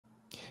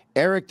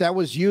Eric, that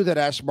was you that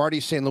asked Marty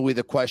St. Louis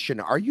the question.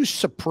 Are you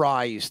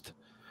surprised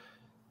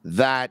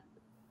that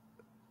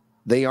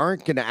they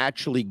aren't going to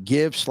actually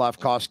give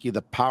Slafkovsky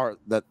the power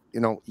that,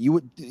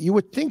 you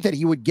would think that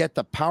he would get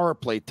the power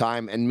play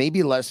time and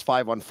maybe less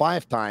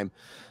 5-on-5 time.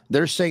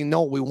 They're saying,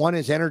 no, we want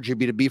his energy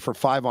to be for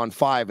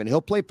 5-on-5, and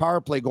he'll play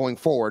power play going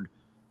forward,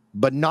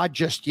 but not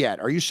just yet.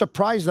 Are you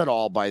surprised at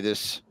all by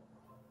this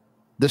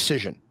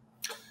decision?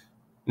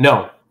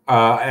 No.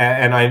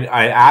 And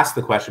I asked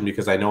the question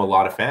because I know a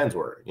lot of fans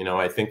were.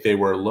 I think they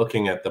were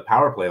looking at the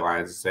power play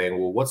lines and saying,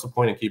 well, what's the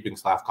point of keeping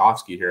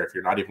Slafkovsky here if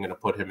you're not even going to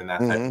put him in that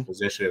type of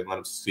position and let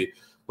him succeed?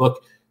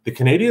 Look, the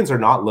Canadians are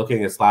not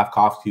looking at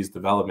Slafkovsky's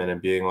development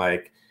and being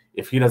like,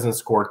 if he doesn't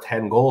score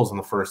 10 goals in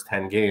the first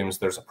 10 games,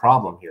 there's a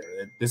problem here.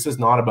 This is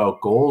not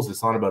about goals.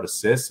 It's not about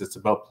assists. It's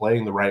about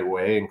playing the right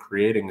way and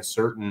creating a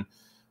certain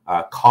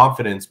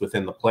confidence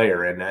within the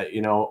player. And,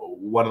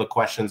 one of the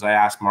questions I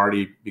asked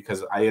Marty,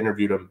 because I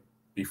interviewed him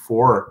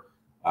before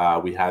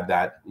we had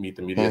that Meet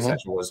the Media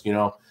session, was,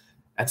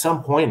 at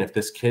some point, if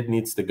this kid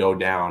needs to go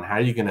down, how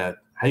are you gonna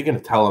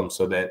tell him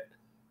so that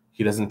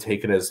he doesn't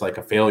take it as like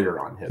a failure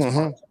on his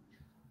part?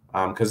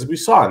 Because we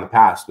saw in the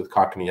past with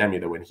Kotkaniemi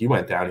that when he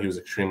went down, he was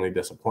extremely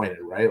disappointed,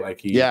 right?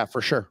 Like yeah,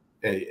 for sure.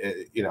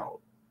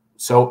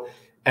 So,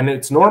 and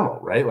it's normal,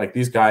 right? Like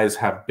these guys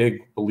have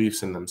big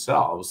beliefs in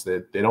themselves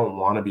that they don't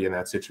want to be in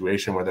that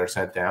situation where they're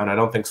sent down. I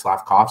don't think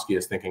Slafkovsky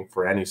is thinking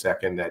for any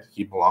second that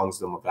he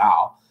belongs in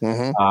Laval.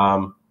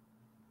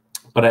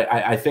 But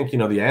I think,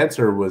 the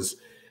answer was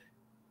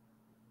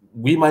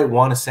we might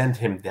want to send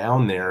him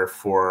down there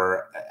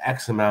for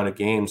X amount of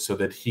games so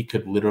that he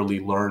could literally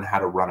learn how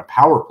to run a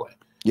power play.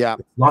 Yeah.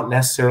 It's not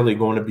necessarily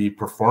going to be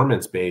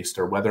performance-based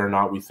or whether or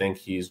not we think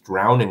he's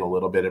drowning a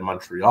little bit in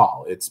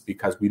Montreal. It's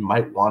because we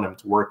might want him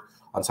to work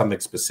on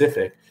something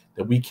specific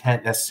that we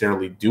can't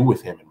necessarily do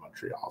with him in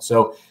Montreal.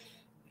 So,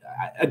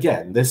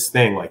 again, this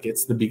thing, like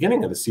it's the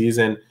beginning of the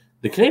season.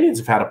 The Canadians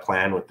have had a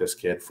plan with this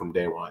kid from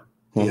day one.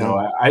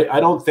 I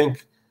don't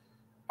think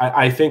 –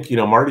 I think,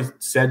 Marty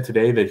said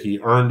today that he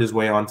earned his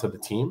way onto the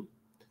team.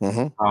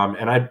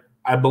 And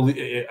I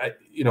believe –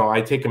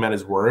 I take him at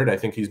his word. I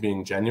think he's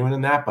being genuine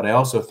in that. But I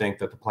also think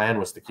that the plan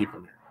was to keep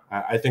him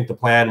here. I think the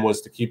plan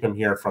was to keep him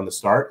here from the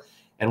start.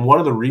 And one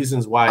of the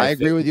reasons why I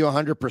agree with you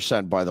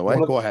 100%, by the way.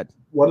 Go ahead.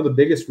 One of the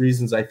biggest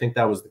reasons I think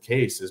that was the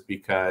case is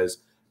because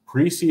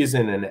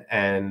preseason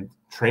and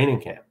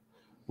training camp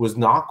was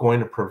not going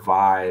to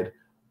provide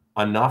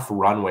enough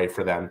runway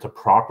for them to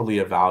properly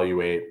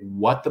evaluate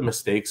what the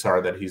mistakes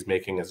are that he's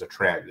making as a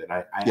trend. And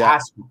I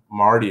asked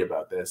Marty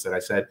about this, and I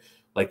said,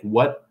 like,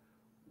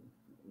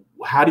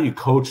 how do you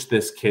coach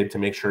this kid to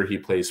make sure he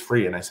plays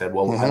free? And I said,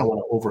 well, I don't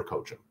want to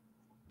overcoach him.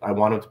 I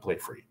want him to play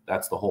free.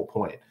 That's the whole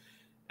point.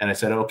 And I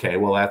said, okay,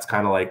 well, that's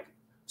kind of like,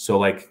 so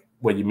like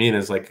what you mean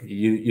is like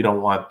you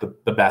don't want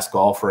the best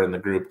golfer in the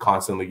group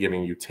constantly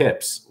giving you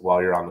tips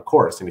while you're on the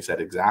course. And he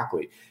said,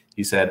 exactly.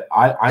 He said,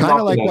 I'm kind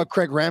of like what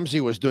Craig Ramsey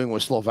was doing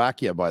with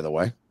Slovakia, by the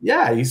way.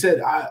 Yeah, he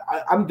said,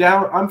 I'm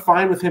down. I'm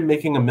fine with him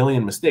making a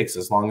million mistakes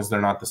as long as they're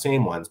not the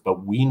same ones.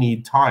 But we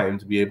need time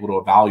to be able to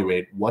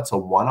evaluate what's a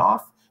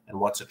one-off and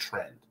what's a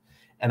trend.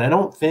 And I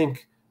don't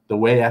think the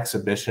way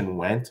exhibition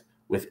went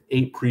with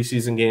 8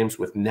 preseason games,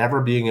 with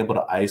never being able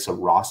to ice a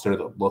roster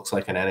that looks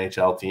like an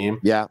NHL team.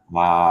 Yeah.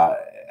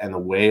 And the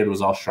way it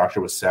was all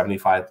structured with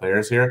 75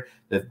 players here,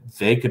 that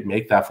they could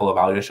make that full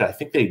evaluation. I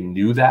think they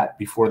knew that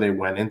before they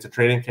went into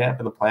training camp.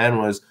 And the plan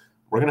was,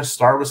 we're going to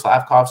start with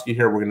Slafkovsky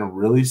here. We're going to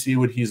really see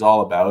what he's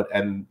all about.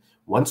 And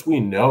once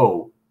we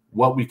know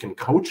what we can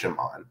coach him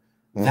on,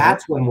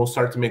 that's when we'll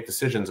start to make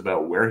decisions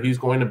about where he's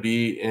going to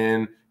be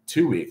in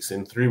 2 weeks,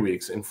 in 3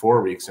 weeks, in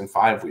 4 weeks, in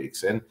 5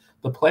 weeks. And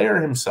the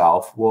player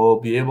himself will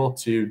be able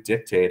to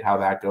dictate how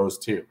that goes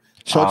too.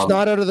 So it's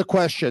not out of the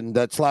question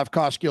that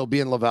Slafkovsky will be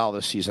in Laval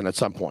this season at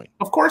some point.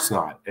 Of course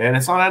not. And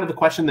it's not out of the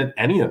question that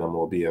any of them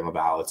will be in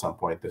Laval at some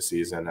point this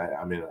season.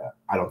 I mean,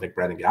 I don't think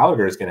Brendan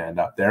Gallagher is going to end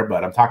up there,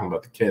 but I'm talking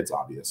about the kids,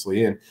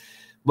 obviously. And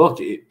look,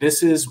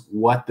 this is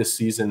what the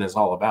season is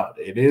all about.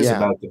 It is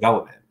about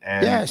development.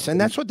 And yes,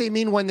 and that's what they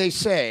mean when they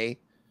say,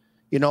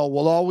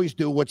 we'll always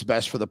do what's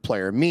best for the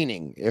player.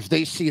 Meaning, if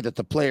they see that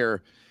the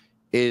player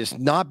is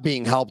not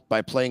being helped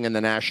by playing in the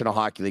National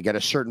Hockey League at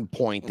a certain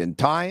point in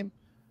time,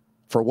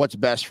 for what's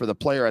best for the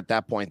player at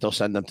that point, they'll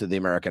send them to the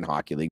American Hockey League.